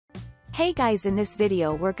Hey guys, in this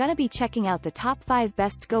video we're gonna be checking out the top 5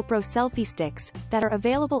 best GoPro selfie sticks that are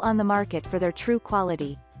available on the market for their true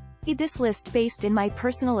quality. This list based in my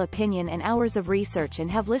personal opinion and hours of research,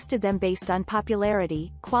 and have listed them based on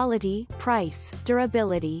popularity, quality, price,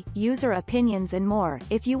 durability, user opinions and more.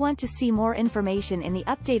 If you want to see more information in the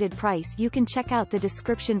updated price, you can check out the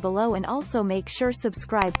description below, and also make sure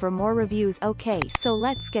subscribe for more reviews. Okay, so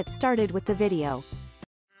let's get started with the video.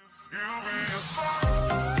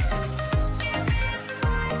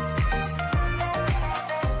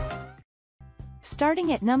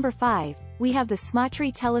 Starting at number 5, we have the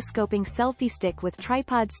Smatree telescoping selfie stick with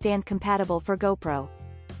tripod stand, compatible for GoPro.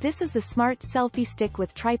 This is the smart selfie stick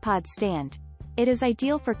with tripod stand. It is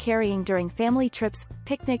ideal for carrying during family trips,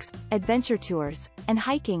 picnics, adventure tours, and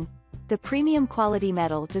hiking. The premium quality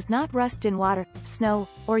metal does not rust in water, snow,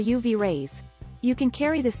 or UV rays. You can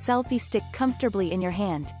carry this selfie stick comfortably in your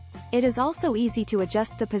hand. It is also easy to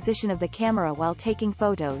adjust the position of the camera while taking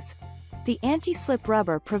photos. The anti-slip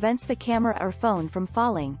rubber prevents the camera or phone from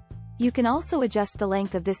falling. You can also adjust the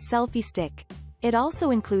length of this selfie stick. It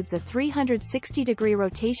also includes a 360-degree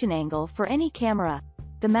rotation angle for any camera.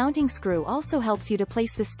 The mounting screw also helps you to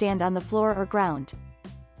place the stand on the floor or ground.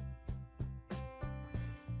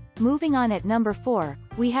 Moving on, at number 4,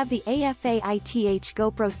 we have the AFAITH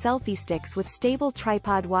GoPro Selfie Sticks with stable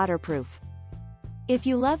tripod, waterproof. If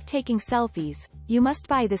you love taking selfies, you must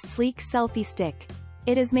buy this sleek selfie stick.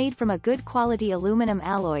 It is made from a good quality aluminum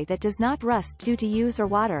alloy that does not rust due to use or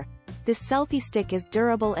water. This selfie stick is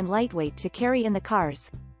durable and lightweight to carry in the cars.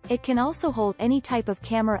 It can also hold any type of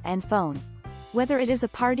camera and phone. Whether it is a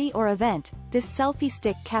party or event, this selfie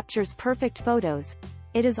stick captures perfect photos.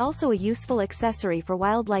 It is also a useful accessory for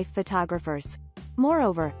wildlife photographers.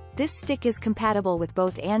 Moreover, this stick is compatible with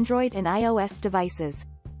both Android and iOS devices.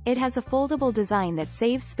 It has a foldable design that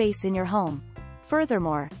saves space in your home.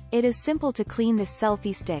 Furthermore, it is simple to clean this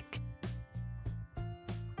selfie stick.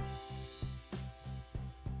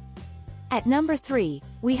 At number 3,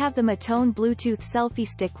 we have the Matone Bluetooth selfie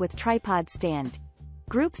stick with tripod stand.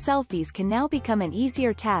 Group selfies can now become an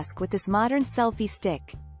easier task with this modern selfie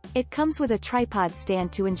stick. It comes with a tripod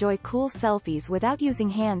stand to enjoy cool selfies without using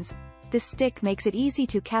hands. This stick makes it easy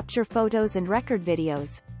to capture photos and record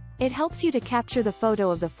videos. It helps you to capture the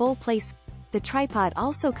photo of the full place. The tripod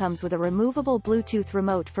also comes with a removable Bluetooth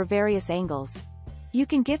remote for various angles. You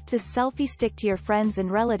can gift this selfie stick to your friends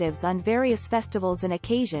and relatives on various festivals and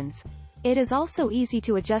occasions. It is also easy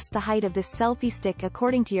to adjust the height of this selfie stick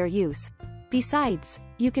according to your use. Besides,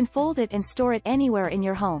 you can fold it and store it anywhere in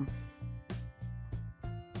your home.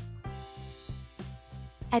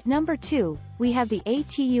 At number 2, we have the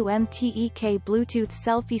ATUMTEK Bluetooth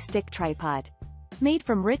selfie stick tripod. Made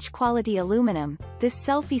from rich quality aluminum, this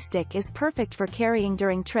selfie stick is perfect for carrying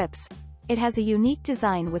during trips. It has a unique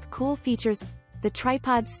design with cool features. The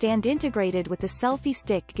tripod stand integrated with the selfie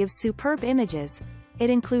stick gives superb images.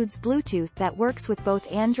 It includes Bluetooth that works with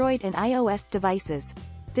both Android and iOS devices.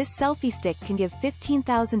 This selfie stick can give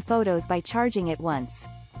 15,000 photos by charging it once.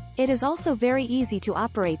 It is also very easy to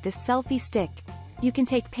operate this selfie stick. You can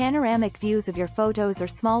take panoramic views of your photos or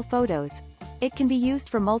small photos. It can be used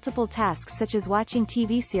for multiple tasks such as watching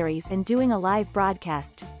TV series and doing a live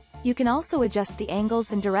broadcast. You can also adjust the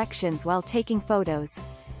angles and directions while taking photos.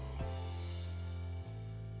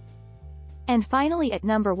 And finally, at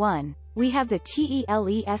number 1, we have the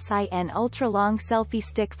TELESIN Ultra Long Selfie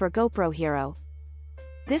Stick for GoPro Hero.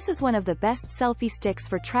 This is one of the best selfie sticks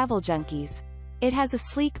for travel junkies. It has a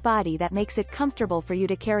sleek body that makes it comfortable for you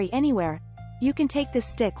to carry anywhere. You can take this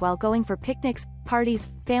stick while going for picnics, parties,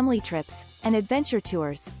 family trips, and adventure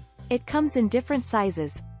tours. It comes in different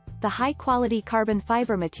sizes. The high-quality carbon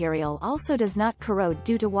fiber material also does not corrode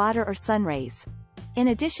due to water or sun rays. In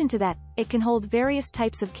addition to that, it can hold various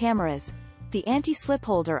types of cameras. The anti-slip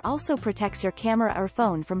holder also protects your camera or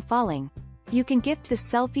phone from falling. You can gift this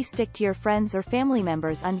selfie stick to your friends or family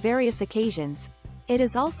members on various occasions. It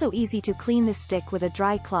is also easy to clean this stick with a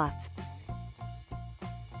dry cloth.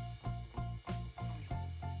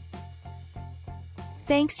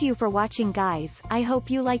 Thanks you for watching, guys. I hope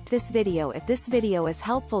you liked this video. If this video is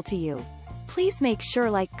helpful to you, please make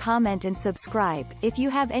sure like, comment and subscribe. If you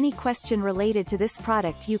have any question related to this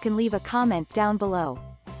product, you can leave a comment down below.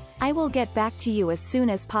 I will get back to you as soon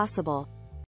as possible.